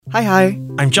Hi.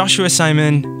 I'm Joshua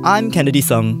Simon. I'm Kennedy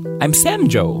Sung. I'm Sam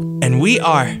Joe. And we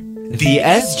are the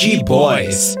SG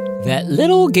Boys. That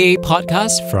little gay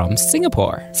podcast from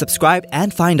Singapore. Subscribe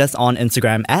and find us on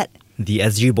Instagram at the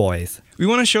SG Boys. We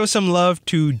want to show some love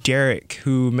to Derek,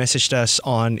 who messaged us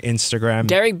on Instagram.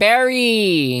 Derek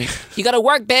Barry! You gotta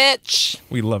work, bitch!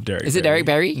 We love Derek. Is it Derek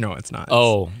Barry? No, it's not.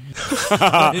 Oh.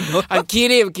 I'm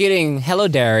kidding. Hello,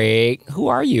 Derek. Who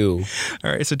are you?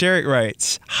 All right, so Derek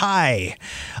writes, Hi,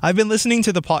 I've been listening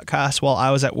to the podcast while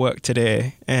I was at work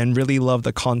today and really love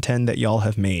the content that y'all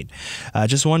have made.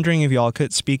 Just wondering if y'all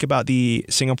could speak about the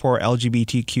Singapore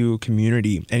LGBTQ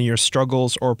community and your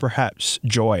struggles or perhaps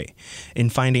joy in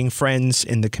finding friends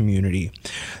in the community.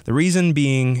 The reason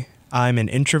being, I'm an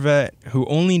introvert who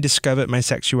only discovered my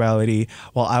sexuality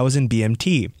while I was in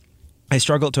BMT. I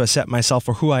struggled to accept myself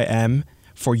for who I am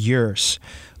for years,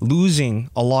 losing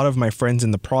a lot of my friends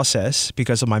in the process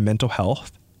because of my mental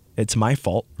health. It's my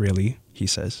fault, really, he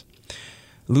says.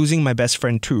 Losing my best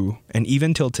friend too, and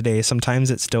even till today,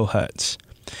 sometimes it still hurts.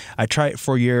 I tried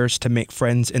for years to make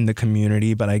friends in the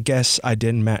community, but I guess I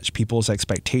didn't match people's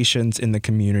expectations in the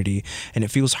community, and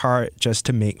it feels hard just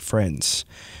to make friends.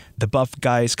 The buff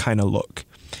guys kind of look.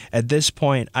 At this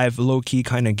point, I've low-key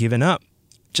kind of given up,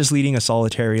 just leading a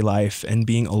solitary life and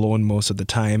being alone most of the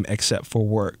time except for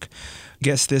work.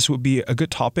 Guess this would be a good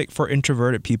topic for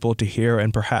introverted people to hear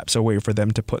and perhaps a way for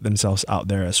them to put themselves out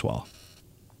there as well.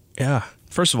 Yeah.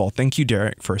 First of all, thank you,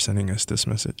 Derek, for sending us this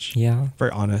message. Yeah.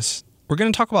 Very honest. We're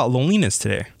going to talk about loneliness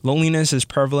today. Loneliness is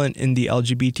prevalent in the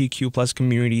LGBTQ plus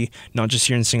community, not just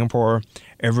here in Singapore,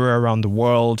 everywhere around the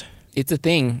world. It's a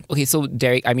thing. Okay, so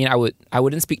Derek, I mean, I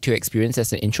wouldn't speak to your experience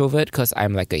as an introvert because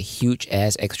I'm like a huge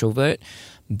ass extrovert,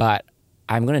 but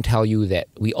I'm going to tell you that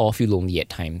we all feel lonely at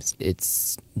times.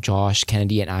 It's Josh,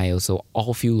 Kennedy, and I also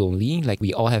all feel lonely. Like,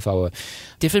 we all have our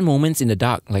different moments in the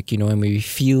dark. Like, you know, and we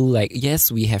feel like,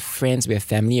 yes, we have friends, we have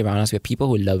family around us, we have people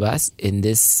who love us in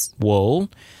this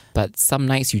world, but some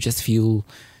nights you just feel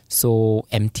so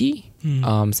empty.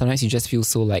 Sometimes you just feel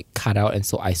so like cut out and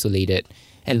so isolated.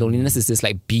 And loneliness is this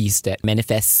like beast that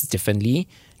manifests differently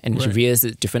and it rears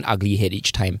a different ugly head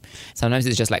each time. Sometimes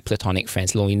it's just like platonic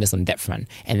friends, loneliness on that front.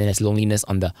 And then there's loneliness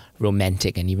on the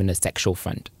romantic and even the sexual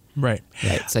front. Right.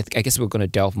 So I guess we're going to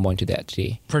delve more into that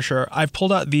today. For sure. I've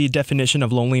pulled out the definition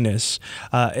of loneliness.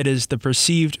 It is the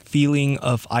perceived feeling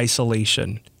of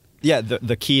isolation. Yeah,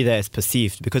 the key there is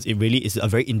perceived because it really is a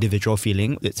very individual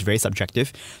feeling. It's very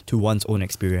subjective to one's own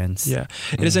experience. Yeah.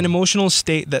 It is an emotional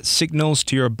state that signals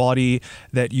to your body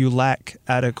that you lack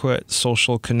adequate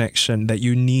social connection, that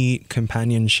you need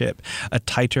companionship, a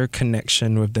tighter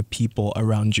connection with the people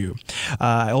around you.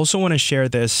 I also want to share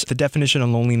the definition of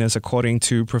loneliness according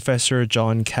to Professor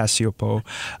John Cacioppo,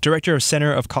 Director of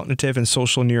Center of Cognitive and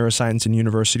Social Neuroscience in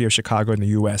University of Chicago in the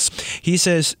US. He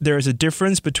says there is a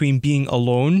difference between being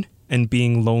alone and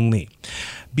being lonely.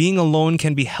 Being alone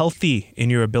can be healthy in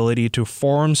your ability to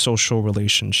form social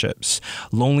relationships.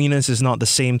 Loneliness is not the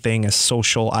same thing as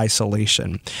social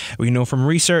isolation. We know from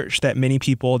research that many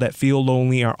people that feel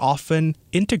lonely are often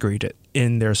integrated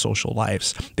in their social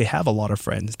lives. They have a lot of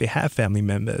friends. They have family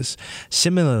members.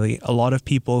 Similarly, a lot of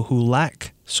people who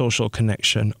lack social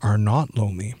connection are not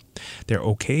lonely. They're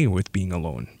okay with being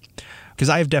alone. Because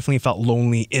I've definitely felt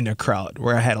lonely in a crowd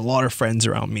where I had a lot of friends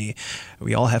around me.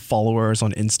 We all have followers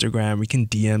on Instagram. We can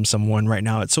DM someone right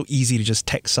now. It's so easy to just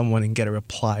text someone and get a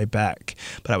reply back.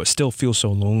 But I would still feel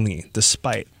so lonely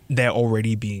despite there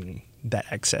already being that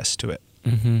access to it.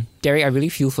 Mm-hmm. Derek, I really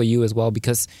feel for you as well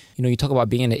because, you know, you talk about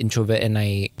being an introvert and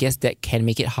I guess that can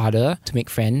make it harder to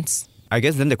make friends. I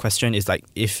guess then the question is like,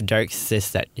 if Derek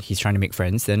says that he's trying to make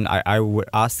friends, then I would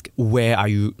ask, where are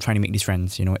you trying to make these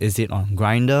friends? You know, is it on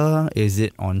Grindr? Is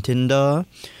it on Tinder?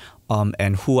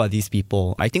 And who are these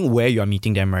people? I think where you are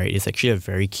meeting them, right, is actually a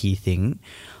very key thing.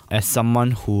 As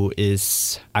someone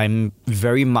I'm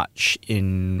very much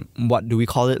in, what do we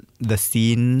call it? The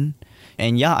scene.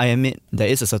 And yeah, I admit there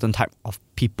is a certain type of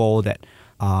people that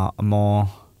are more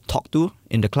talked to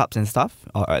in the clubs and stuff,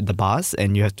 or at the bars,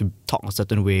 and you have to talk a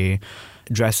certain way,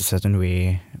 dress a certain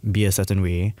way, be a certain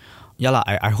way. Yeah,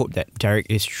 I hope that Derek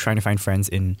is trying to find friends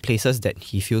in places that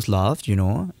he feels loved, you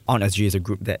know. On SG is a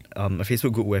group that, a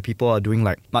Facebook group where people are doing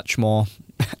like much more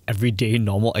everyday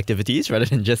normal activities rather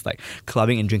than just like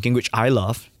clubbing and drinking, which I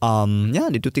love.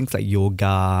 They do things like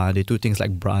yoga, they do things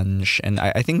like brunch, and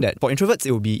I think that for introverts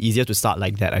it would be easier to start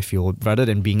like that, I feel, rather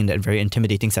than being in that very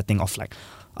intimidating setting of like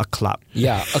a club.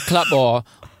 Yeah, a club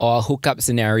or a hookup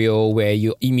scenario where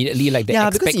you immediately like the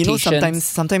because expectations.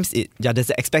 sometimes there's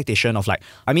the expectation of like,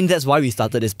 I mean, that's why we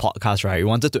started this podcast, right? We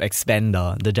wanted to expand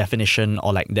the definition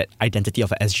or like that identity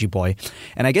of an SG boy.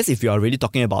 And I guess if you are really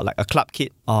talking about like a club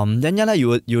kid, then you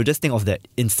would just think of that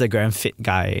Instagram fit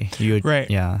guy. Right.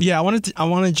 Yeah. Yeah. I want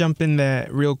to jump in there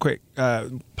real quick.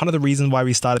 Part of the reason why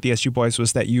we started the SG Boys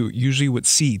was that you usually would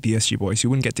see the SG Boys.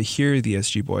 You wouldn't get to hear the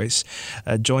SG Boys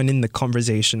join in the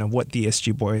conversation of what the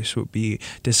SG Boys would be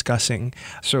discussing.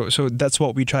 So that's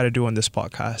what we try to do on this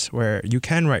podcast, where you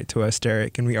can write to us,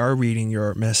 Derek, and we are reading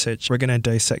your message. We're going to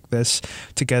dissect this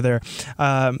together.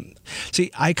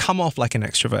 See, I come off like an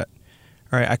extrovert.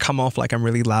 All right, I come off like I'm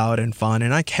really loud and fun,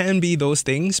 and I can be those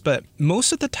things, but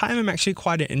most of the time I'm actually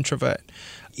quite an introvert.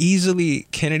 Easily,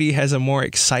 Kennedy has a more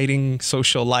exciting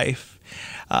social life.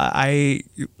 I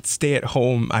stay at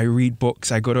home, I read books,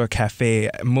 I go to a cafe.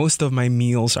 Most of my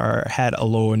meals are had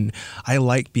alone. I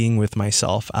like being with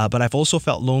myself, but I've also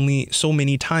felt lonely so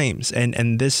many times.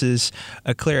 And this is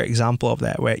a clear example of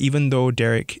that, where even though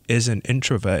Derek is an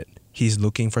introvert, he's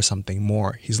looking for something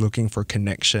more. He's looking for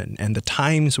connection. And the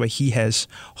times where he has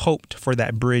hoped for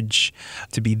that bridge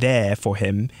to be there for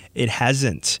him, it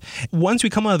hasn't. Once we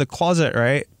come out of the closet,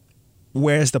 right,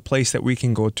 where's the place that we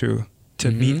can go to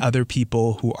meet other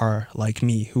people who are like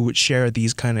me, who would share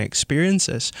these kind of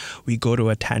experiences? We go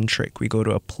to a tantric, we go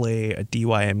to a play, a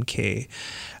DYMK,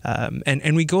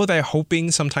 and we go there hoping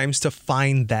sometimes to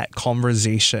find that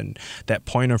conversation, that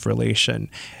point of relation,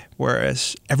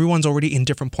 whereas everyone's already in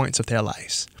different points of their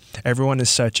lives. Everyone is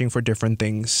searching for different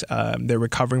things. They're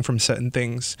recovering from certain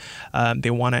things. They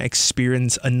want to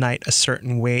experience a night a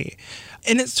certain way.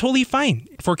 And it's totally fine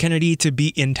for Kennedy to be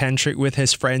in tantric with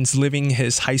his friends, living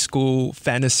his high school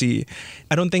fantasy.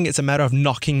 I don't think it's a matter of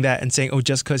knocking that and saying, oh,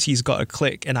 just because he's got a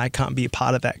clique and I can't be a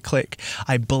part of that clique,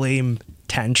 I blame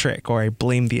tantric or I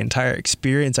blame the entire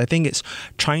experience. I think it's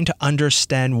trying to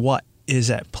understand what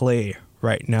is at play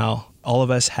right now. All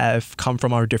of us have come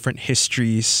from our different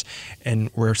histories and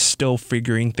we're still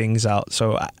figuring things out.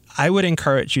 So I would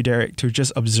encourage you, Derek, to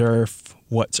just observe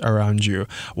what's around you,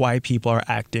 why people are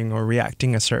acting or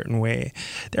reacting a certain way.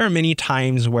 There are many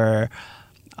times where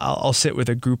I'll sit with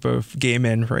a group of gay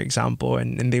men, for example,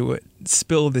 and they would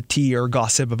spill the tea or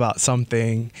gossip about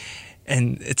something,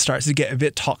 and it starts to get a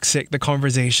bit toxic, the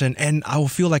conversation, and I will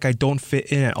feel like I don't fit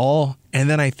in at all. And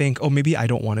then I think, oh, maybe I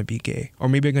don't want to be gay, or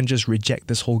maybe I'm going to just reject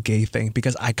this whole gay thing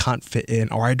because I can't fit in,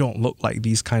 or I don't look like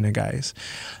these kind of guys.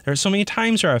 There are so many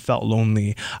times where I felt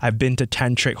lonely. I've been to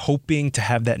tantric hoping to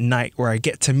have that night where I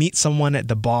get to meet someone at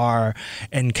the bar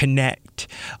and connect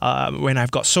when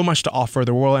I've got so much to offer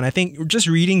the world. And I think just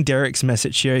reading Derek's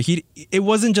message here, it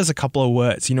wasn't just a couple of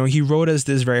words. You know, he wrote us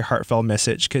this very heartfelt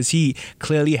message because he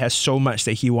clearly has so much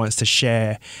that he wants to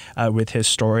share with his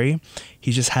story.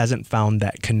 He just hasn't found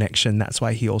that connection. That's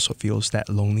why he also feels that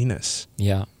loneliness.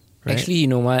 Yeah. Right? Actually, you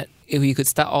know what? If we could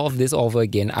start off this over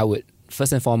again, I would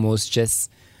first and foremost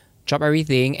just drop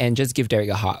everything and just give Derek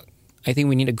a hug. I think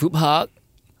we need a group hug.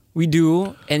 We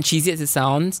do. And cheesy as it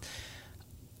sounds,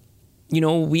 you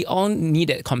know, we all need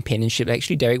that companionship.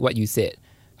 Actually, Derek, what you said,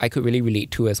 I could really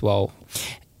relate to as well.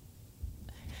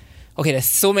 Okay, there's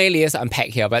so many layers to unpack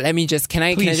here, but let me just, can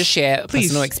I just share a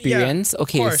personal experience? Yeah,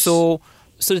 okay, so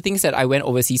the things that I went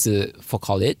overseas for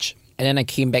college, and then I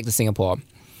came back to Singapore.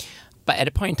 But at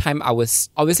a point in time, I was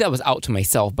out to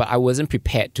myself, but I wasn't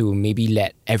prepared to maybe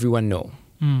let everyone know,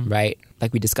 right?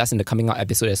 Like we discussed in the coming out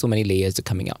episode, there's so many layers to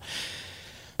coming out.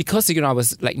 Because, you know, I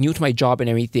was like new to my job and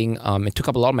everything, it took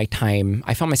up a lot of my time.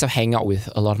 I found myself hanging out with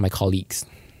a lot of my colleagues,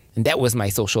 and that was my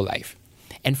social life.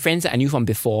 And friends that I knew from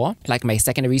before, like my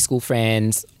secondary school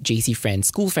friends, JC friends,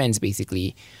 school friends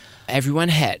basically, everyone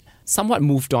had somewhat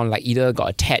moved on, like either got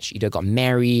attached, either got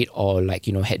married, or like,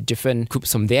 you know, had different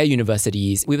groups from their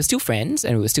universities. We were still friends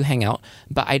and we would still hang out,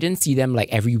 but I didn't see them like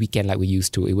every weekend like we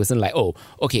used to. It wasn't like, oh,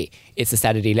 okay, it's a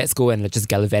Saturday, let's go and let's just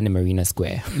gallivant in Marina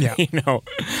Square. Yeah. You know?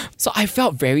 So I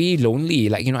felt very lonely.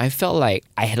 Like, you know, I felt like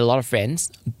I had a lot of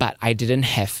friends, but I didn't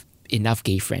have enough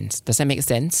gay friends. Does that make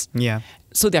sense? Yeah.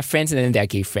 So they're friends and then they're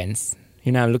gay friends.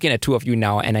 You know, I'm looking at two of you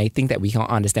now, and I think that we can't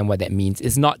understand what that means.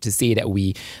 It's not to say that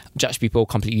we judge people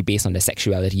completely based on their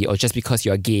sexuality, or just because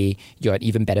you're gay, you're an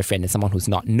even better friend than someone who's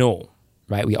not. No,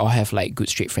 right? We all have like good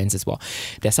straight friends as well.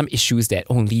 There's some issues that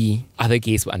only other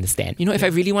gays will understand. You know, if I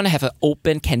really want to have an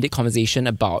open, candid conversation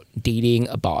about dating,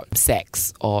 about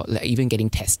sex, or like even getting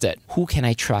tested, who can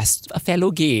I trust? A fellow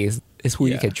gay is who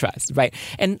you can trust, right?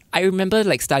 And I remember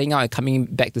like starting out and coming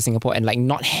back to Singapore and like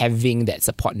not having that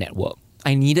support network.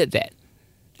 I needed that.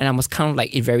 And I was kind of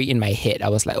like very in my head. I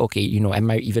was like, okay, you know,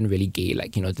 am I even really gay?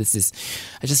 Like, you know, I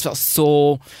just felt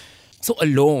so So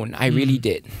alone, I really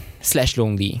did. /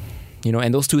 lonely.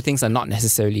 And those two things are not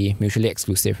necessarily mutually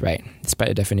exclusive, right? Despite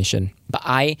the definition. But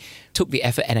I took the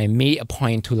effort and I made a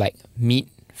point to meet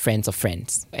friends of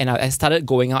friends. And I started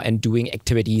going out and doing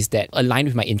activities that aligned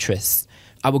with my interests.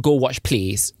 I would go watch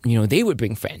plays. They would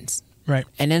bring friends. Right.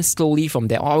 And then slowly from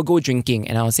there, I would go drinking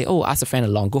and I would say, ask a friend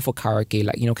along, go for karaoke.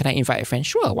 Can I invite a friend?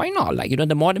 Sure, why not?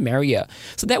 The more the merrier.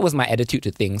 So that was my attitude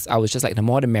to things. I was just the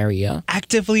more the merrier.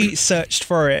 Actively searched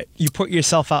for it. You put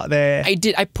yourself out there. I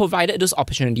did. I provided those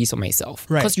opportunities for myself.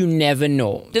 Right. Because you never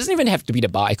know. It doesn't even have to be the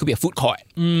bar. It could be a food court.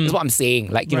 That's what I'm saying.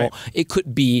 It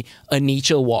could be a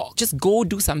nature walk. Just go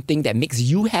do something that makes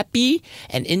you happy.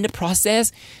 And in the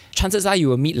process, chances are you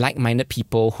will meet like-minded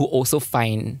people who also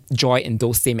find joy in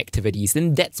those same activities.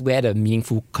 Then that's where the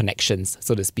meaningful connections,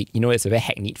 so to speak, it's a very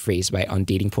hackneyed phrase, right, on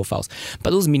dating profiles.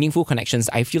 But those meaningful connections,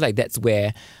 I feel like that's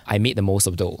where I made the most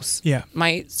of those. Yeah.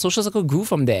 My social circle grew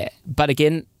from there. But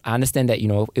again, I understand that,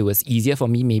 it was easier for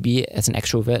me maybe as an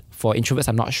extrovert. For introverts,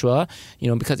 I'm not sure,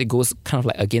 because it goes kind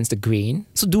of against the grain.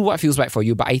 So do what feels right for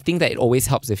you. But I think that it always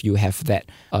helps if you have that,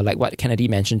 like what Kennedy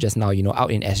mentioned just now, out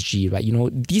in SG,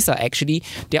 right? These are actually,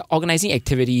 they're organizing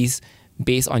activities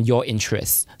based on your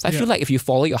interests. So I feel like if you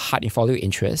follow your heart and follow your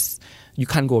interests, you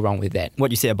can't go wrong with that.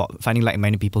 What you say about finding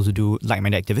like-minded people to do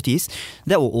like-minded activities,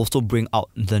 that will also bring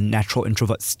out the natural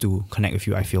introverts to connect with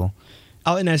you, I feel.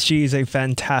 Out in SG is a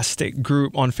fantastic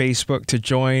group on Facebook to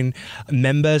join.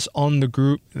 Members on the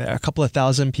group, there are a couple of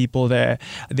thousand people there.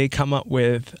 They come up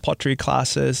with pottery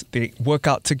classes. They work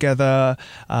out together.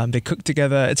 They cook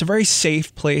together. It's a very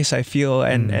safe place, I feel.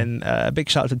 And a big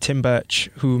shout out to Tim Birch,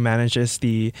 who manages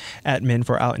the admin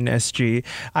for Out in SG.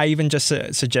 I even just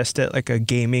suggested a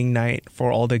gaming night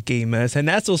for all the gamers. And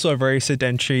that's also a very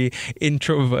sedentary,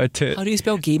 introverted. How do you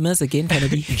spell gamers again,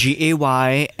 Kennedy?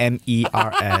 GAYMERS.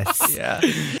 Yeah.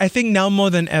 I think now more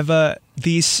than ever,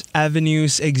 these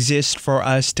avenues exist for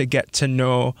us to get to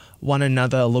know one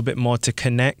another a little bit more, to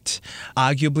connect.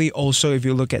 Arguably, also, if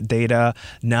you look at data,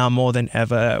 now more than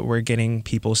ever, we're getting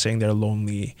people saying they're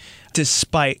lonely.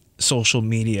 Despite social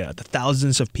media, the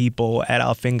thousands of people at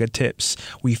our fingertips,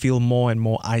 we feel more and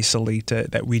more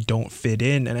isolated, that we don't fit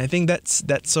in. And I think that's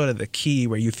sort of the key,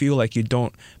 where you feel like you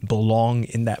don't belong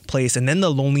in that place. And then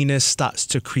the loneliness starts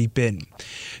to creep in,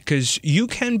 because you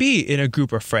can be in a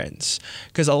group of friends.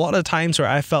 Because a lot of times where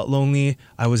I felt lonely,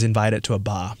 I was invited to a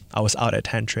bar, I was out at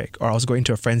Tantric, or I was going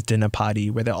to a friend's dinner party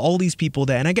where there are all these people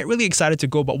there, and I get really excited to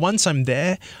go. But once I'm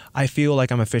there, I feel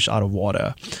like I'm a fish out of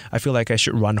water. I feel like I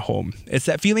should run home. It's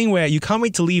that feeling where you can't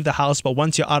wait to leave the house, but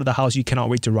once you're out of the house, you cannot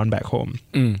wait to run back home.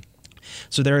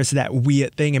 So there is that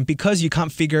weird thing. And because you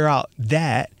can't figure out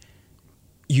that,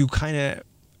 you kind of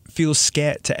feel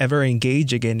scared to ever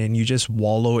engage again, and you just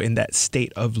wallow in that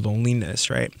state of loneliness,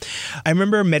 right? I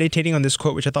remember meditating on this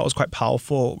quote, which I thought was quite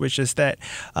powerful, which is that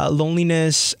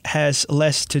loneliness has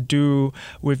less to do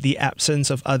with the absence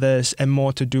of others and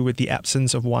more to do with the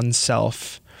absence of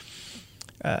oneself.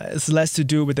 It's less to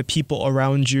do with the people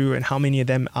around you and how many of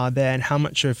them are there and how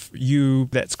much of you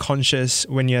that's conscious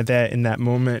when you're there in that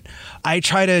moment. I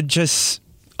try to just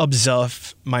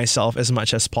observe myself as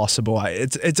much as possible.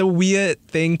 It's a weird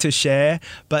thing to share,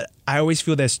 but I always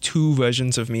feel there's two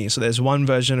versions of me. So there's one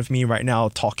version of me right now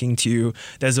talking to you.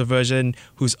 There's a version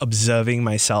who's observing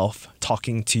myself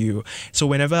talking to you. So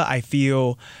whenever I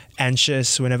feel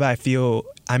anxious, whenever I feel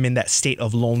I'm in that state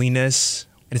of loneliness,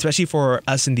 and especially for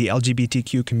us in the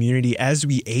LGBTQ community, as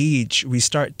we age, we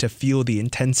start to feel the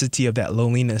intensity of that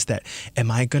loneliness, that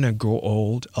am I going to grow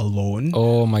old alone?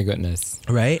 Oh my goodness.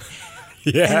 Right?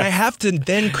 Yeah. And I have to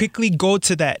then quickly go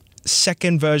to that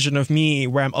second version of me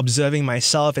where I'm observing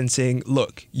myself and saying,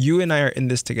 look, you and I are in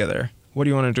this together. What do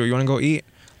you want to do? You want to go eat?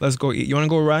 Let's go eat. You want to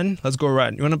go run? Let's go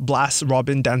run. You want to blast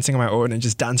Robin dancing on my own and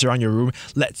just dance around your room?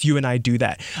 Let's you and I do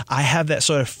that. I have that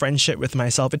sort of friendship with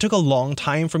myself. It took a long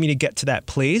time for me to get to that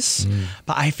place,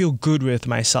 but I feel good with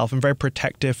myself. I'm very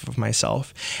protective of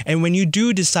myself. And when you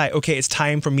do decide, okay, it's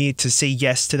time for me to say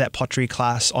yes to that pottery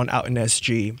class on Out in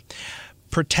SG,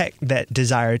 protect that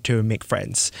desire to make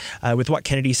friends. With what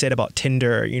Kennedy said about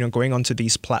Tinder, going onto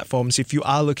these platforms, if you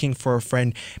are looking for a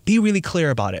friend, be really clear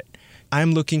about it.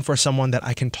 I'm looking for someone that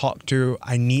I can talk to.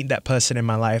 I need that person in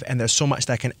my life, and there's so much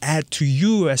that can add to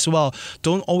you as well.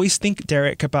 Don't always think,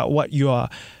 Derek, about what you are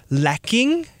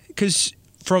lacking, because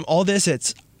from all this,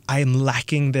 it's I'm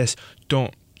lacking this.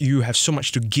 Don't. You have so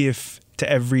much to give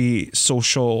to every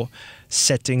social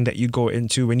setting that you go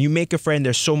into. When you make a friend,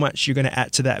 there's so much you're going to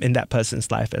add to that in that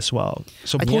person's life as well.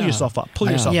 So pull yourself up.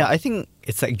 Pull yourself up. Yeah, I think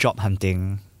it's like job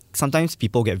hunting. Sometimes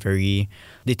people they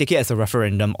take it as a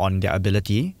referendum on their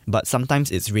ability, but sometimes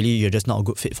it's really you're just not a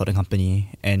good fit for the company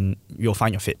and you'll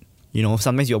find your fit. You know,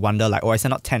 sometimes you wonder like, oh, I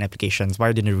sent out 10 applications.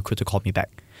 Why didn't the recruiter call me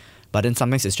back? But then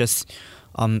sometimes it's just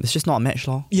not a match,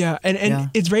 lor. Yeah, and Yeah.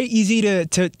 it's very easy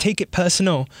to take it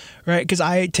personal, right? Because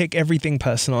I take everything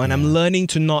personal, and I'm learning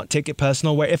to not take it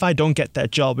personal. Where if I don't get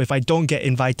that job, if I don't get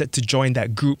invited to join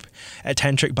that group at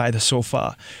Tantric by the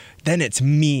Sofa, then it's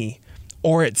me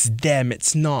or it's them.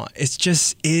 It's not. It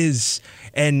just is.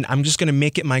 And I'm just going to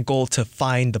make it my goal to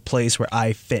find the place where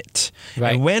I fit.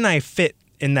 Right. And when I fit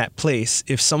in that place,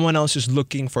 if someone else is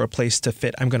looking for a place to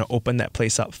fit, I'm going to open that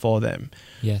place up for them.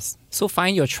 Yes. So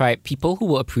find your tribe, people who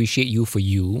will appreciate you for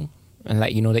you, and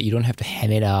like, you know, that you don't have to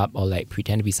hem it up or like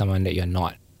pretend to be someone that you're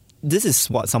not. This is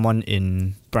what someone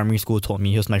in primary school told me.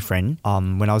 He was my friend.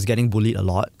 When I was getting bullied a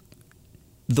lot,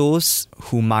 those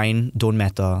who mind don't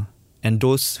matter, and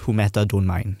those who matter don't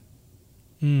mind.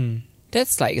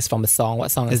 That's like, it's from a song.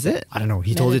 What song Is is it? I don't know.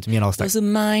 He told it to me and I was like, Those who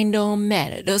mind don't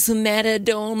matter. Those who matter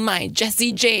don't mind.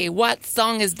 Jessie J, what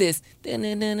song is this? I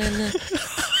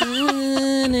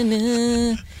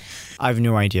have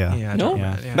no idea. Yeah, I No? don't know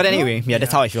Yeah. that, yeah. But anyway,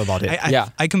 that's how I feel about it.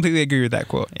 I completely agree with that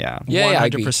quote. yeah. Yeah, I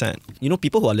agree. 100%. You know,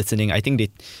 people who are listening, I think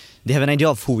they have an idea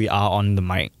of who we are on the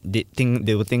mic. They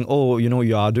would think, oh, you know,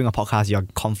 you are doing a podcast, you're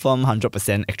confirmed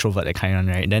 100% extrovert, that kind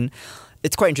of, right? Then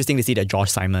it's quite interesting to see that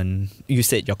Josh Simon, you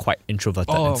said you're quite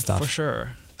introverted and stuff. For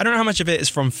sure. I don't know how much of it is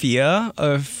from fear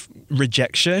of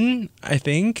rejection, I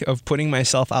think, of putting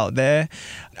myself out there.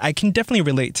 I can definitely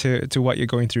relate to what you're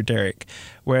going through, Derek,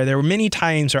 where there were many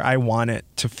times where I wanted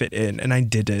to fit in and I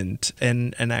didn't,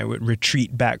 and I would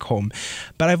retreat back home.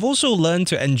 But I've also learned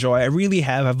to enjoy, I really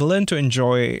have, I've learned to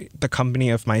enjoy the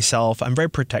company of myself. I'm very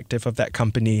protective of that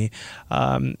company.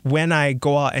 When I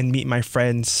go out and meet my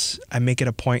friends, I make it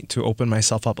a point to open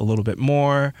myself up a little bit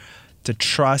more, to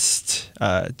trust,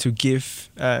 to give.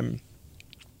 Are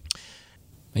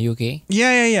you okay?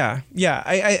 Yeah.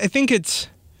 I think it's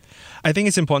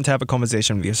important to have a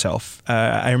conversation with yourself.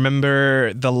 I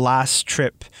remember the last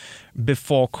trip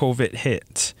before COVID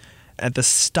hit. At the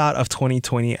start of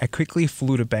 2020, I quickly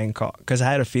flew to Bangkok because I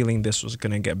had a feeling this was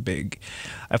going to get big.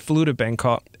 I flew to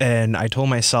Bangkok and I told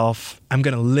myself, I'm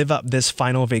going to live up this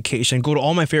final vacation, go to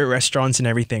all my favorite restaurants and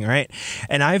everything, right?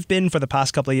 And I've been, for the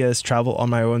past couple of years, travel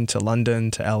on my own to London,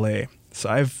 to LA.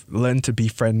 So I've learned to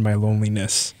befriend my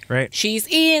loneliness, right? She's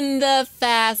in the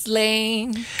fast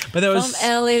lane. But there was... From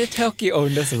LA to Tokyo. Oh,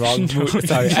 that's the wrong mood.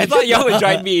 Sorry. I thought y'all would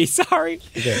join me. Sorry.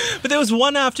 Okay. But there was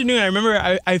one afternoon, I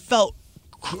remember I felt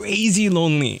crazy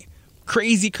lonely.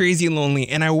 Crazy lonely.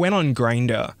 And I went on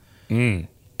Grindr. And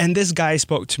this guy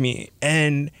spoke to me.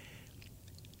 And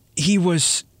he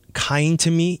was kind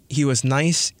to me. He was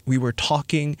nice. We were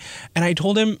talking. And I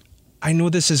told him, I know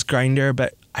this is Grindr,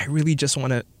 but I really just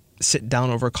want to sit down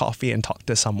over coffee and talk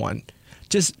to someone.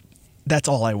 Just, that's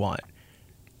all I want.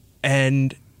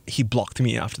 And he blocked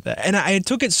me after that. And I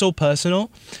took it so personal.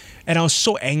 And I was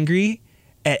so angry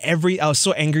I was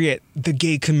so angry at the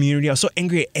gay community. I was so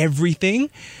angry at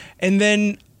everything. And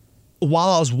then while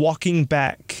I was walking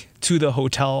back to the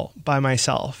hotel by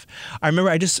myself, I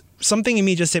remember something in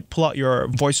me just said, pull out your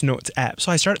voice notes app.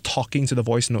 So I started talking to the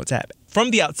voice notes app. From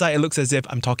the outside, it looks as if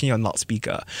I'm talking on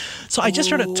loudspeaker. So I just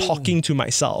started talking to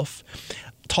myself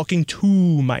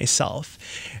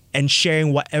and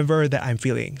sharing whatever that I'm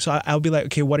feeling. So I'll be like,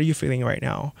 okay, what are you feeling right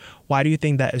now? Why do you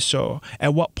think that is so?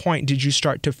 At what point did you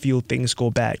start to feel things go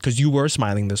bad? Because you were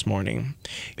smiling this morning.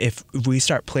 If we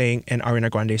start playing an Ariana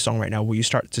Grande song right now, will you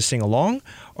start to sing along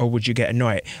or would you get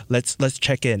annoyed? Let's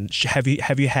check in. Have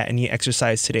you had any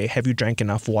exercise today? Have you drank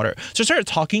enough water? So I started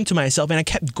talking to myself and I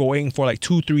kept going for like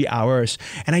 2-3 hours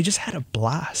and I just had a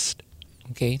blast.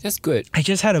 Okay, that's good. I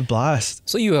just had a blast.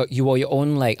 So you were your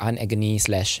own like agony /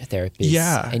 therapist.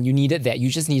 Yeah. And you needed that. You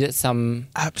just needed some...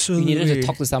 Absolutely. You needed to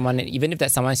talk to someone, and even if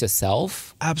that someone is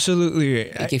yourself, Absolutely.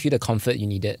 it gave you the comfort you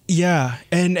needed. Yeah,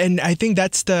 and I think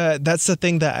that's the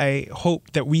thing that I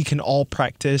hope that we can all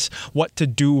practice, what to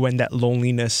do when that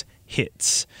loneliness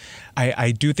hits.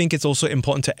 I do think it's also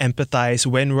important to empathize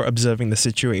when we're observing the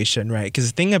situation, right? Because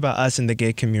the thing about us in the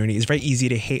gay community is very easy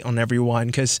to hate on everyone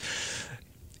because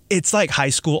it's like high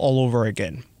school all over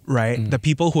again. Right? The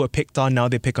people who are picked on, now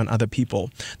they pick on other people.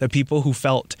 The people who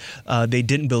felt they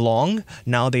didn't belong,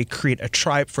 now they create a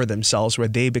tribe for themselves where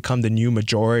they become the new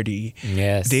majority.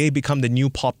 Yes. They become the new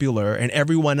popular and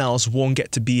everyone else won't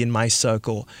get to be in my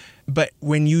circle. But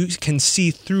when you can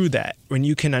see through that, when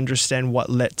you can understand what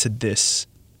led to this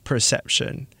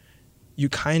perception, you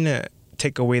kind of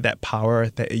take away that power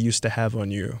that it used to have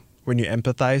on you. When you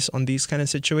empathize on these kind of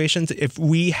situations, if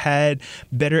we had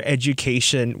better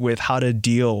education with how to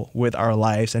deal with our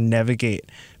lives and navigate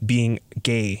being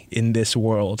gay in this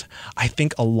world, I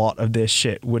think a lot of this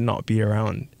shit would not be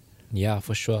around. Yeah,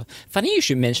 for sure. Funny you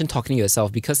should mention talking to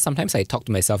yourself, because sometimes I talk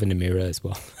to myself in the mirror as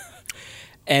well.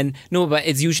 And no, but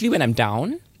it's usually when I'm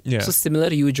down. Yeah. So similar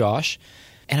to you, Josh.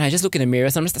 And I just look in the mirror.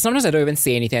 Sometimes I don't even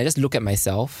say anything. I just look at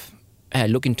myself and I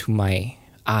look into my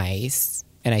eyes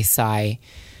and I sigh.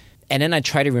 And then I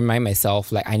try to remind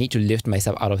myself, like, I need to lift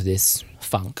myself out of this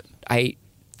funk. I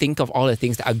think of all the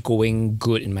things that are going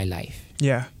good in my life.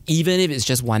 Yeah. Even if it's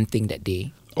just one thing that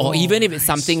day. Or even if it's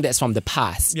something that's from the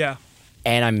past. Yeah.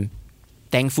 And I'm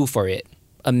thankful for it.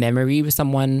 A memory with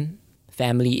someone,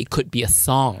 family, it could be a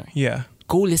song. Yeah.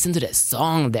 Go listen to that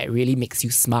song that really makes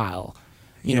you smile.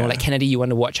 You know, Yeah. like Kennedy, you want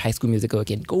to watch High School Musical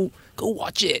again, go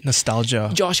watch it.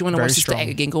 Nostalgia. Josh, you want to Very watch Sister strong. Act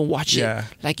again, go watch Yeah. it.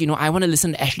 Like, you know, I want to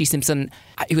listen to Ashley Simpson.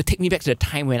 It would take me back to the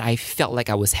time when I felt like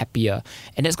I was happier.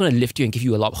 And that's going to lift you and give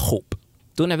you a lot of hope.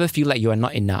 Don't ever feel like you are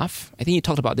not enough. I think you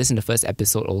talked about this in the first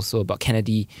episode also, about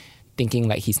Kennedy thinking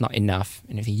like he's not enough.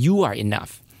 And everything. You are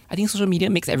enough. I think social media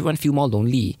makes everyone feel more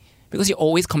lonely, because you're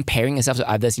always comparing yourself to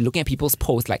others. You're looking at people's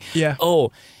posts like, Yeah.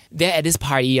 oh, they're at this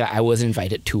party I wasn't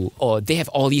invited to, or they have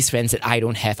all these friends that I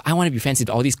don't have. I want to be friends with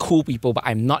all these cool people, but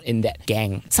I'm not in that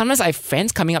gang. Sometimes I have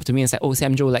friends coming up to me and say, oh,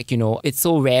 Samjo, like, you know, it's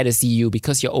so rare to see you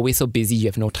because you're always so busy, you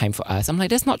have no time for us. I'm like,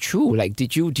 that's not true. Like,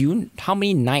 how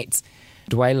many nights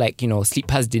do I, like, you know, sleep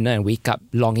past dinner and wake up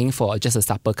longing for just a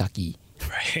supper kaki?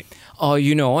 Right. Or,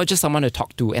 you know, just someone to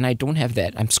talk to, and I don't have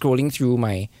that. I'm scrolling through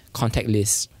my contact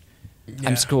list.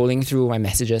 I'm scrolling through my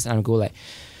messages and I go like,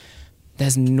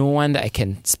 there's no one that I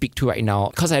can speak to right now,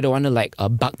 because I don't want to like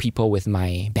bug people with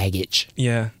my baggage.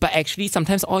 Yeah. But actually,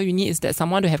 sometimes all you need is that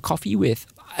someone to have coffee with.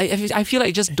 I feel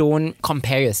like just don't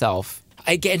compare yourself.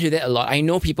 I get into that a lot. I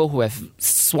know people who have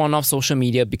sworn off social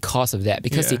media because of that,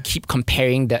 because Yeah. they keep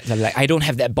comparing that. They're like, I don't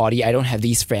have that body, I don't have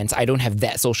these friends, I don't have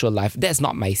that social life. That's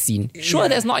not my scene. Sure,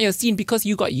 that's not your scene, because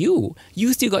you got you.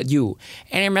 You still got you.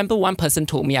 And I remember one person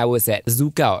told me I was at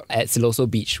Zouk Out at Siloso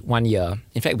Beach 1 year.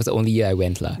 In fact, it was the only year I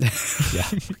went. Yeah,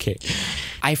 okay.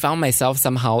 I found myself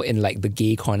somehow in like the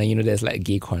gay corner. You know, there's like a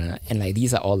gay corner. And like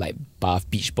these are all like buff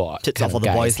beach board Tits kind out of for the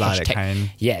guys. boys lah, that Hashtag-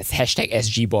 kind. Yes, hashtag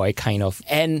SG boy kind of.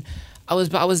 And I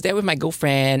was there with my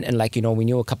girlfriend, and like, you know, we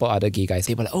knew a couple other gay guys.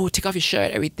 They were like, oh, take off your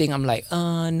shirt, everything. I'm like,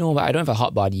 no, but I don't have a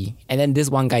hot body. And then this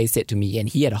one guy said to me, and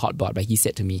he had a hot bod, but he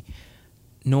said to me,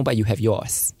 no, but you have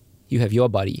yours. You have your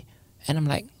body. And I'm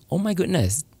like, oh my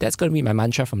goodness, that's going to be my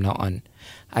mantra from now on.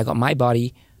 I got my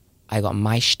body, I got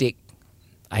my shtick,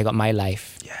 I got my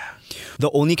life. Yeah.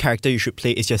 The only character you should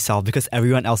play is yourself, because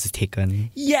everyone else is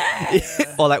taken. Yeah.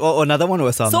 or another one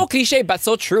was So cliche, but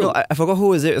so true. no, I forgot who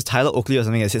was it. It was Tyler Oakley or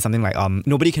something that said something like,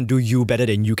 nobody can do you better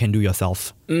than you can do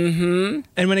yourself. And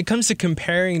when it comes to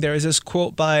comparing, there is this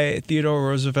quote by Theodore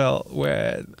Roosevelt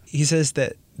where he says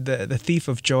that the thief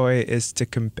of joy is to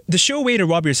the sure way to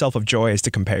rob yourself of joy is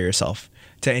to compare yourself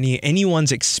to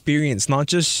anyone's experience, not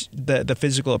just the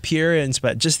physical appearance,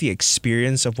 but just the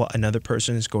experience of what another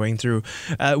person is going through.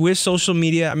 With social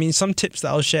media, I mean, some tips that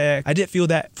I'll share. I did feel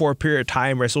that for a period of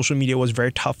time where social media was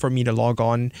very tough for me to log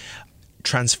on,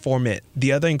 transform it.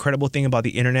 The other incredible thing about the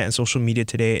internet and social media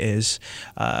today is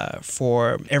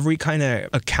for every kind of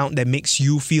account that makes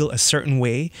you feel a certain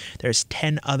way, there's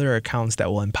 10 other accounts that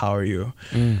will empower you.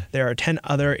 There are 10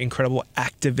 other incredible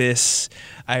activists.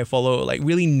 I follow like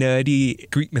really nerdy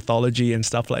Greek mythology and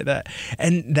stuff like that.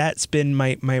 And that's been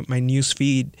my news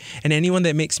feed. And anyone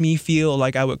that makes me feel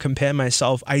like I would compare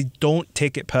myself, I don't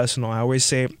take it personal. I always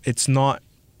say it's not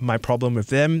my problem with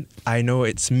them. I know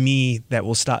it's me that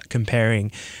will start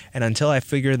comparing. And until I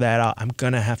figure that out, I'm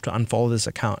going to have to unfollow this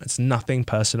account. It's nothing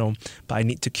personal, but I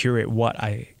need to curate what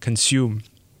I consume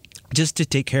just to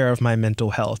take care of my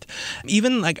mental health.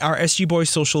 Even like our SG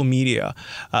Boys social media,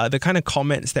 the kind of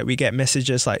comments that we get,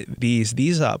 messages like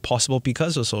these are possible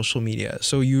because of social media.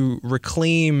 So you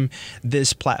reclaim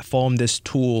this platform, this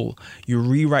tool, you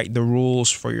rewrite the rules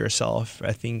for yourself.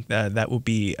 I think that would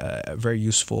be a very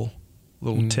useful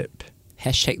little tip.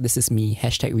 Hashtag this is me.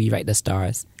 Hashtag rewrite the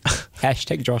stars.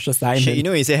 Hashtag Joshua Simon. Shit, you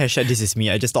know when you say hashtag this is me,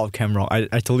 I just thought of Camp Rock. I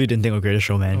totally didn't think of Greatest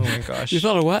Showman. Oh my gosh. You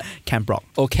thought of what? Camp Rock.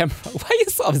 Oh, Camp Rock. Why are you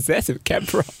so obsessed with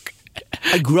Camp Rock?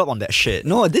 I grew up on that shit.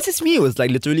 No, this is me. It was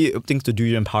like literally things to do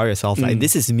to empower yourself. Like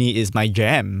this is me is my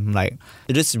jam. Like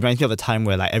it just reminds me of a time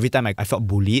where like every time I felt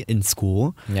bullied in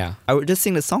school, Yeah. I would just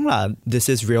sing the song lah. This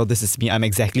is real. This is me. I'm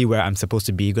exactly where I'm supposed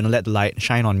to be. Gonna let the light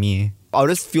shine on me. I'll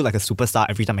just feel like a superstar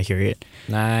every time I hear it.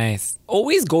 Nice.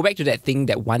 Always go back to that thing,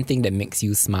 that one thing that makes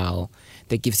you smile,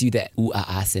 that gives you that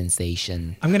ooh-ah-ah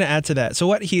sensation. I'm going to add to that. So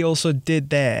what he also did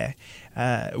there,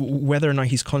 whether or not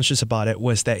he's conscious about it,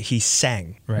 was that he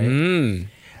sang, right?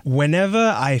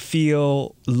 Whenever I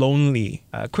feel lonely,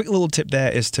 a quick little tip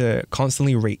there is to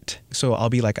constantly rate. So I'll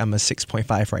be like, I'm a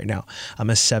 6.5 right now. I'm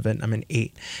a 7. I'm an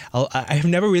 8. I've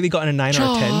never really gotten a 9 or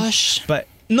a 10. Josh. But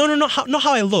no, not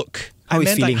how I look. How I he's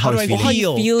meant feeling, like, how how do I he's feeling.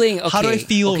 feel? Feeling. Okay. How do I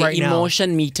feel right now?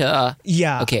 Emotion meter.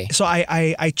 Yeah. Okay. So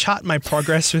I chart my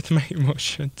progress with my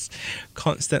emotions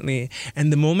constantly.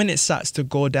 And the moment it starts to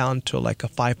go down to like a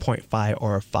 5.5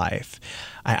 or a 5,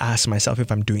 I ask myself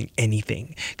if I'm doing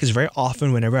anything. Because very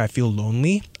often whenever I feel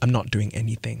lonely, I'm not doing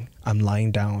anything. I'm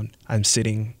lying down, I'm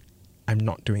sitting, I'm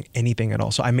not doing anything at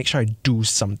all. So I make sure I do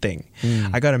something.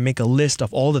 I got to make a list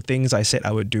of all the things I said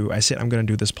I would do. I said I'm going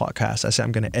to do this podcast. I said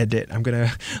I'm going to edit. I'm going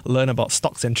to learn about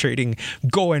stocks and trading.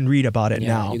 Go and read about it Yeah,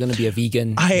 now. you're gonna be a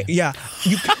vegan. Hey, Yeah.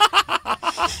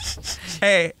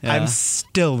 I'm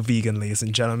still vegan, ladies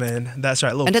and gentlemen. That's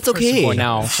right. Look, And that's first of okay.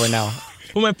 all- For now.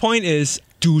 Well, my point is,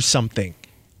 do something.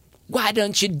 Why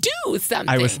don't you do something?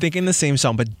 I was thinking the same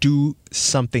song, but do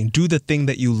something. Do the thing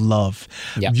that you love.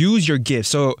 Yep. Use your gift.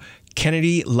 So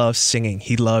Kennedy loves singing.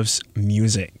 He loves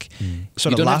music. So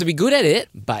You the don't have to be good at it,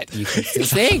 but you can still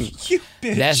sing. You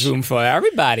bitch. There's room for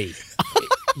everybody.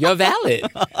 You're valid.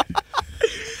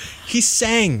 He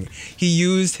sang. He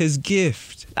used his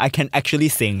gift. I can actually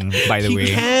sing, by the He way.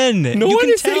 can. No you one can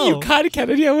is tell. saying you can't,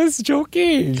 Kennedy. I was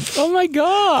joking. Oh my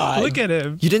god. Look at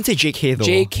him. You didn't say JK though.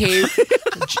 J.K.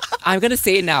 I'm gonna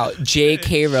say it now.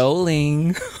 J.K.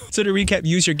 Rowling. So to recap,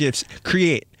 use your gifts.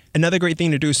 Create. Another great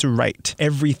thing to do is to write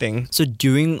everything. So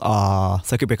during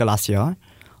circuit breaker last year,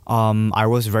 I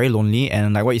was very lonely,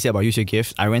 and like what you said about use your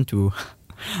gift, I went to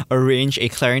arrange a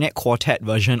clarinet quartet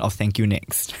version of Thank You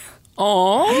Next.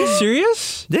 Oh, Are you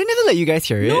serious? Did I never let you guys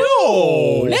hear it?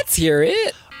 No. let's hear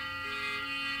it.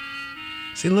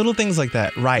 See, little things like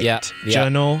that. Write, Yeah, yeah.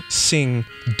 journal, sing,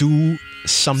 do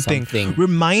something.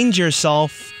 Remind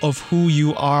yourself of who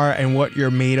you are and what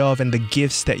you're made of and the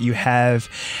gifts that you have,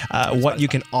 what you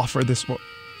can offer this world.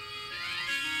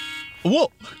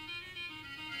 Whoa.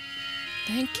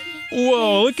 Thank you.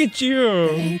 Whoa, look at you.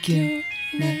 Thank you.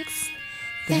 Next.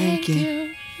 Thank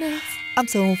you. Next. I'm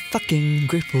so fucking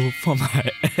grateful for my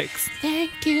ex.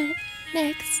 Thank you.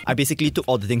 Next. I basically took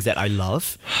all the things that I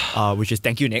love, which is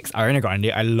Thank You Next, Ariana Grande.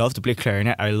 I love to play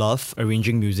clarinet. I love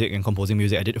arranging music and composing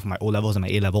music. I did it for my O-levels and my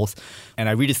A-levels. And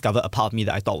I rediscovered a part of me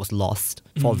that I thought was lost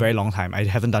for a very long time. I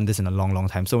haven't done this in a long, long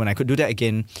time. So when I could do that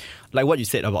again, like what you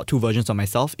said about two versions of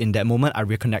myself, in that moment I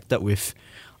reconnected with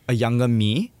a younger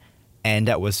me. And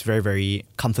that was very, very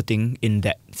comforting in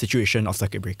that situation of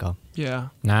circuit breaker. Yeah.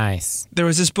 Nice. There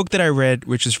was this book that I read,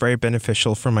 which was very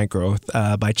beneficial for my growth,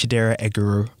 by Chidera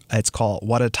Eguru. It's called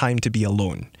What a Time to Be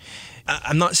Alone.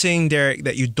 I'm not saying, Derek,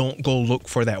 that you don't go look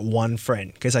for that one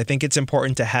friend, because I think it's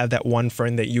important to have that one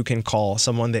friend that you can call,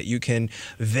 someone that you can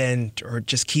vent or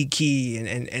just kiki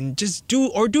and just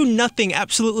do nothing,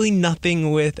 absolutely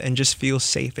nothing with, and just feel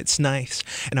safe. It's nice.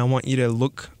 And I want you to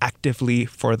look actively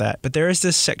for that. But there is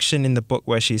this section in the book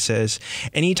where she says,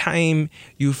 anytime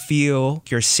you feel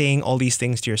you're saying all these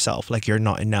things to yourself, like you're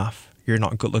not enough, you're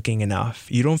not good looking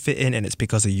enough, you don't fit in, and it's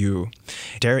because of you.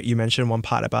 Derek, you mentioned one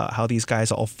part about how these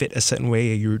guys all fit a certain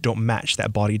way, you don't match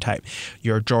that body type.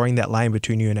 You're drawing that line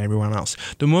between you and everyone else.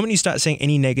 The moment you start saying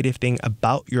any negative thing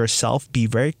about yourself, be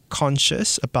very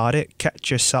conscious about it, catch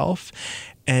yourself,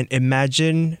 and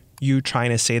imagine you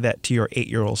trying to say that to your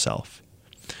 8-year-old self.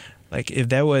 Like if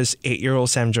there was 8-year-old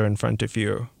Samjo in front of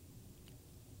you,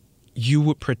 you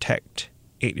would protect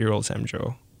 8-year-old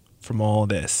Samjo from all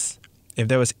this. If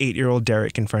there was 8-year-old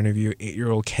Derek in front of you,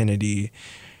 8-year-old Kennedy,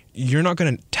 you're not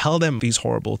going to tell them these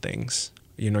horrible things.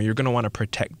 You know, you're going to want to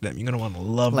protect them. You're going to want to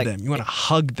love them. You want to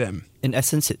hug them. In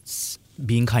essence, it's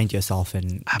being kind to yourself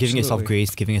and giving yourself Absolutely.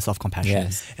 grace, giving yourself compassion.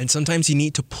 Yes. And sometimes you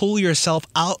need to pull yourself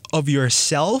out of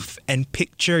yourself and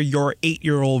picture your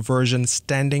 8-year-old version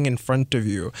standing in front of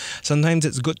you. Sometimes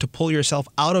it's good to pull yourself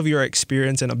out of your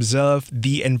experience and observe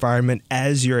the environment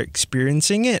as you're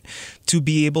experiencing it to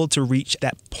be able to reach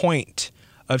that point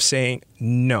of saying,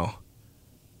 no,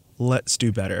 let's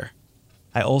do better.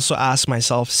 I also ask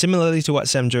myself, similarly to what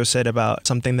Samjo said about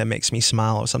something that makes me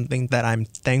smile or something that I'm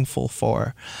thankful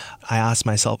for, I ask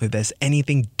myself if there's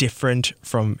anything different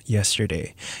from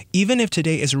yesterday. Even if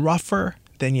today is rougher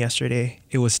than yesterday,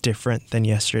 it was different than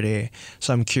yesterday.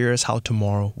 So I'm curious how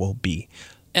tomorrow will be.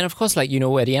 And of course, like, you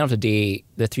know, at the end of the day,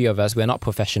 the three of us, we're not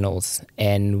professionals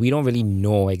and we don't really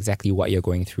know exactly what you're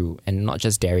going through. And not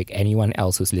just Derek, anyone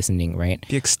else who's listening, right?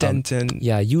 The extent and...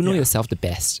 Yeah, you know Yeah. yourself the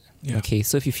best. Yeah. Okay,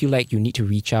 so if you feel like you need to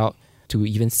reach out to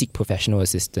even seek professional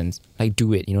assistance, like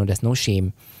do it, you know, there's no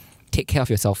shame. Take care of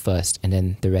yourself first and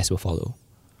then the rest will follow.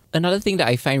 Another thing that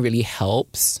I find really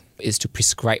helps is to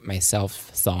prescribe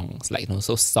myself songs, like,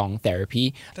 so song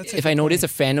therapy. That's a If good I notice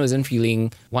point. a friend wasn't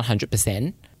feeling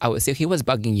 100%, I would say, okay, what's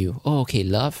bugging you? Oh, okay,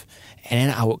 love. And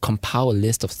then I would compile a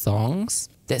list of songs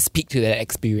that speak to that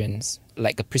experience,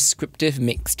 like a prescriptive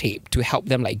mixtape to help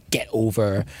them like get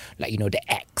over, like,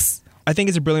 the ex. I think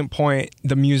it's a brilliant point.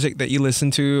 The music that you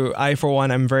listen to, I, for one,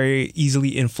 I'm very easily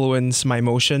influenced my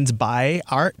emotions by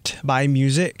art, by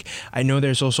music. I know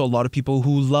there's also a lot of people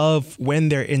who love when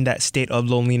they're in that state of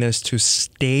loneliness to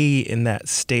stay in that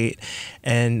state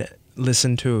and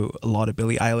listen to a lot of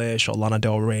Billie Eilish or Lana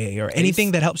Del Rey or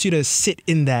anything that helps you to sit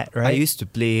in that, right? I used to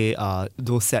play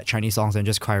those sad Chinese songs and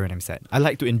just cry when I'm sad. I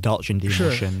like to indulge in the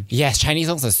emotion. Yes, Chinese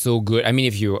songs are so good. I mean,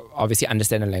 if you obviously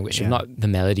understand the language, if Yeah. not, the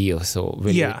melody also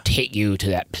really Yeah. take you to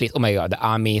that place. Oh my god, the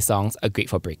Ame songs are great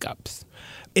for breakups.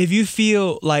 If you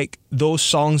feel like those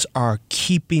songs are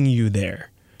keeping you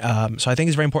there, so I think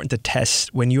it's very important to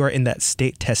test when you are in that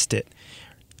state. Test it.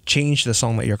 Change the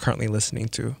song that you're currently listening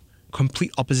to.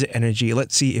 Complete opposite energy.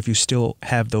 Let's see if you still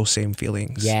have those same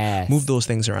feelings. Yes. Move those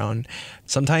things around.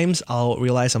 Sometimes I'll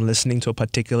realize I'm listening to a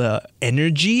particular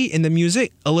energy in the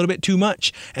music a little bit too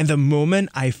much, and the moment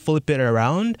I flip it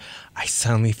around, I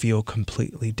suddenly feel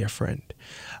completely different.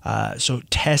 So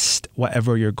test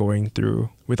whatever you're going through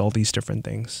with all these different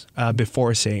things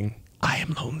before saying, I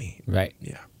am lonely. Right.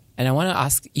 Yeah. And I want to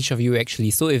ask each of you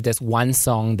actually, so if there's one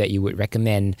song that you would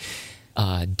recommend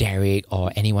Derek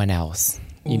or anyone else,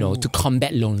 to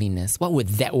combat loneliness, what would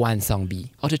that one song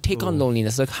be? Or to take on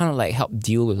loneliness, or kind of like help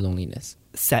deal with loneliness?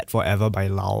 Sad Forever by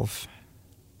Lauv.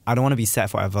 I don't want to be sad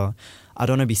forever. I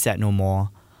don't want to be sad no more.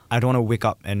 I don't want to wake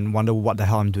up and wonder what the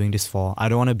hell I'm doing this for. I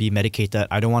don't want to be medicated.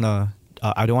 I don't want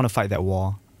to fight that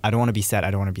war. I don't want to be sad.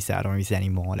 I don't want to be sad. I don't want to be sad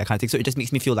anymore. That kind of thing. So it just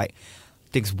makes me feel like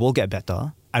things will get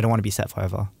better. I don't want to be sad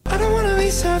forever. I don't wanna be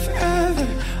sad forever.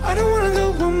 I don't wanna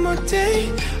go one more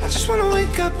day. I just wanna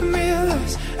wake up and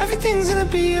realize everything's gonna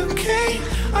be okay.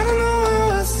 I don't know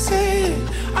how else to say it.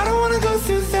 I don't wanna go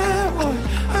through that war.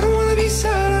 I don't wanna be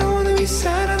sad. I don't wanna be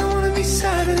sad. I don't wanna be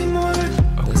sad anymore.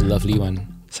 That's a lovely one.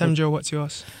 Sam Joe, what's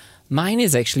yours? Mine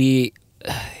is actually...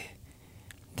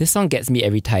 this song gets me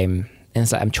every time, and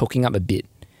it's like I'm choking up a bit.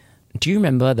 Do you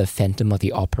remember the Phantom of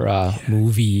the Opera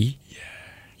movie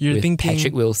You're with thinking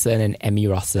Patrick Wilson and Emmy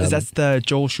Rossum? that's the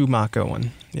Joel Schumacher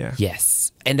one. Yeah.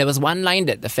 Yes. And there was one line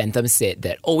that the Phantom said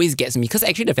that always gets me, because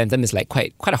actually the Phantom is like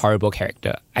quite a horrible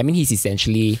character. I mean, he's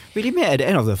essentially... Really, man, at the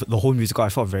end of the whole musical, I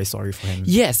felt very sorry for him.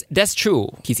 Yes, that's true.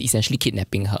 He's essentially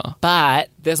kidnapping her. But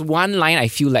there's one line I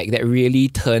feel like that really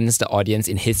turns the audience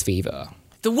in his favor.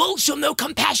 The world shall know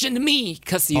compassion to me.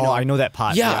 Because, I know that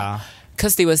part. Yeah.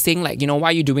 Because they were saying like, why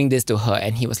are you doing this to her?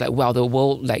 And he was like, well, the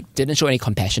world like didn't show any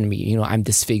compassion to me. I'm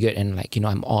disfigured and like,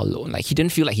 I'm all alone. Like he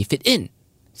didn't feel like he fit in.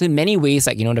 So in many ways,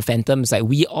 like, the Phantom is like,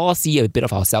 we all see a bit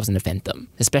of ourselves in the Phantom,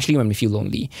 especially when we feel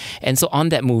lonely. And so on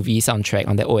that movie soundtrack,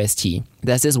 on that OST,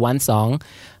 there's this one song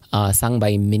sung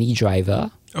by Minnie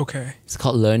Driver. Okay. It's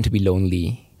called Learn to Be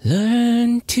Lonely.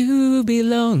 Learn to be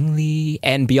lonely.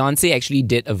 And Beyonce actually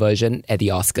did a version at the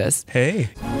Oscars. Hey.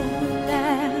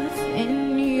 Laugh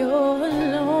in your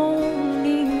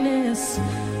loneliness,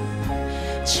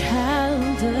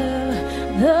 child of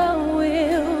the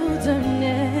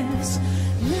wilderness.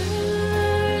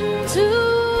 Learn to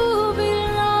be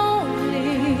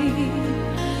lonely.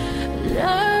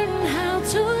 Learn how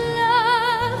to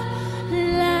love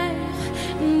life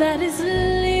that is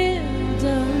lived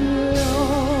alone.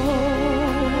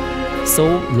 So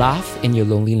laugh in your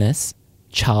loneliness,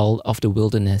 child of the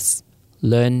wilderness.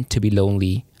 Learn to be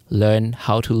lonely. Learn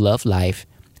how to love life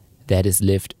that is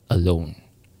lived alone.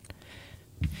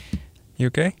 You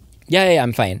okay? Yeah,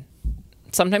 I'm fine.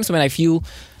 Sometimes when I feel,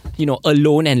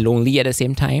 alone and lonely at the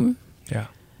same time, Yeah.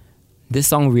 this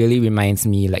song really reminds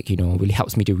me, really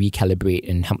helps me to recalibrate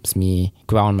and helps me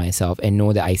ground myself and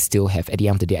know that I still have, at the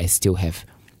end of the day, I still have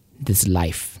this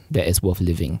life that is worth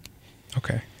living.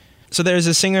 Okay. So there's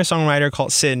a singer-songwriter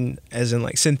called Cyn, as in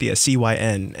like Cynthia,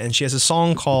 C-Y-N, and she has a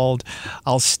song called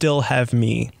I'll Still Have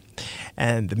Me.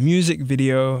 And the music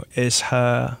video is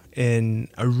her in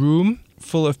a room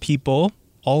full of people,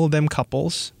 all of them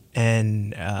couples,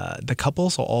 and the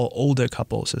couples are all older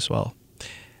couples as well.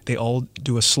 They all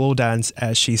do a slow dance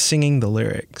as she's singing the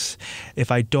lyrics. If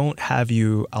I don't have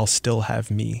you, I'll still have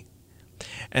me.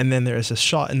 And then there's a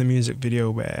shot in the music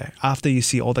video where after you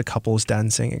see all the couples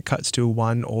dancing, it cuts to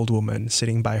one old woman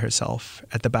sitting by herself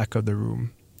at the back of the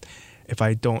room. If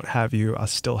I don't have you, I'll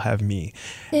still have me.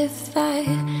 If I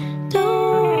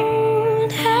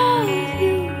don't have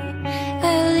you,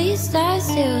 at least I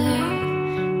still have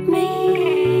me.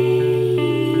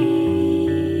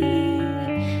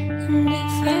 And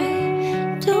if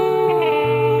I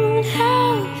don't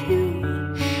have you,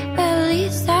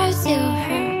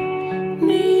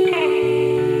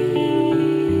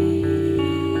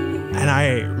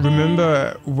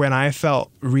 remember when I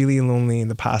felt really lonely in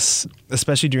the past,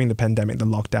 especially during the pandemic, the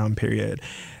lockdown period,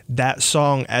 that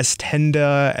song, as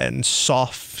tender and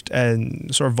soft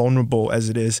and sort of vulnerable as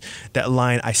it is, that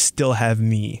line, I still have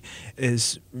me,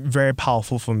 is very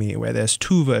powerful for me, where there's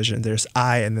two versions. There's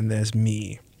I and then there's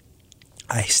me.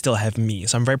 I still have me.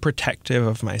 So I'm very protective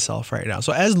of myself right now.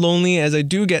 So as lonely as I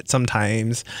do get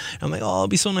sometimes, I'm like, oh, it'd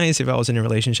be so nice if I was in a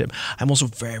relationship. I'm also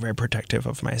very, very protective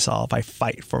of myself. I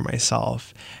fight for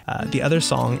myself. The other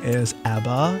song is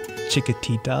ABBA,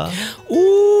 Chiquitita.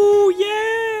 Ooh,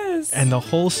 yes! And the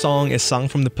whole song is sung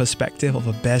from the perspective of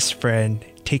a best friend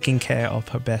taking care of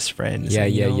her best friends. Yeah,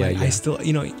 and, yeah. I still,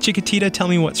 Chiquitita, tell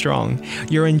me what's wrong.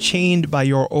 You're enchained by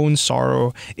your own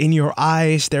sorrow. In your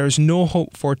eyes, there is no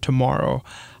hope for tomorrow.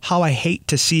 How I hate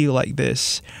to see you like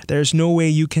this. There's no way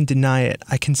you can deny it.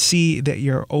 I can see that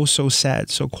you're oh so sad,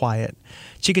 so quiet.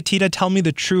 Chiquitita, tell me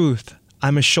the truth.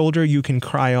 I'm a shoulder you can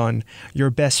cry on. Your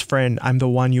best friend, I'm the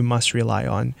one you must rely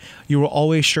on. You were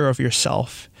always sure of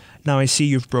yourself. Now I see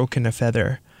you've broken a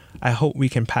feather. I hope we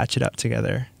can patch it up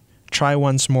together. Try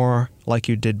once more like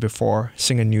you did before.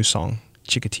 Sing a new song,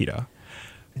 Chiquitita.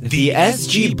 The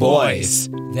SG Boys,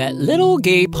 that little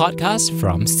gay podcast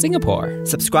from Singapore.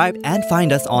 Subscribe and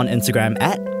find us on Instagram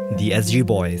at The SG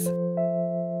Boys.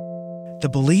 The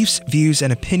beliefs, views,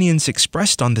 and opinions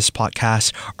expressed on this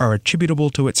podcast are attributable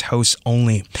to its hosts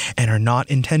only and are not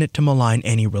intended to malign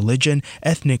any religion,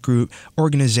 ethnic group,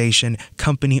 organization,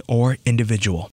 company, or individual.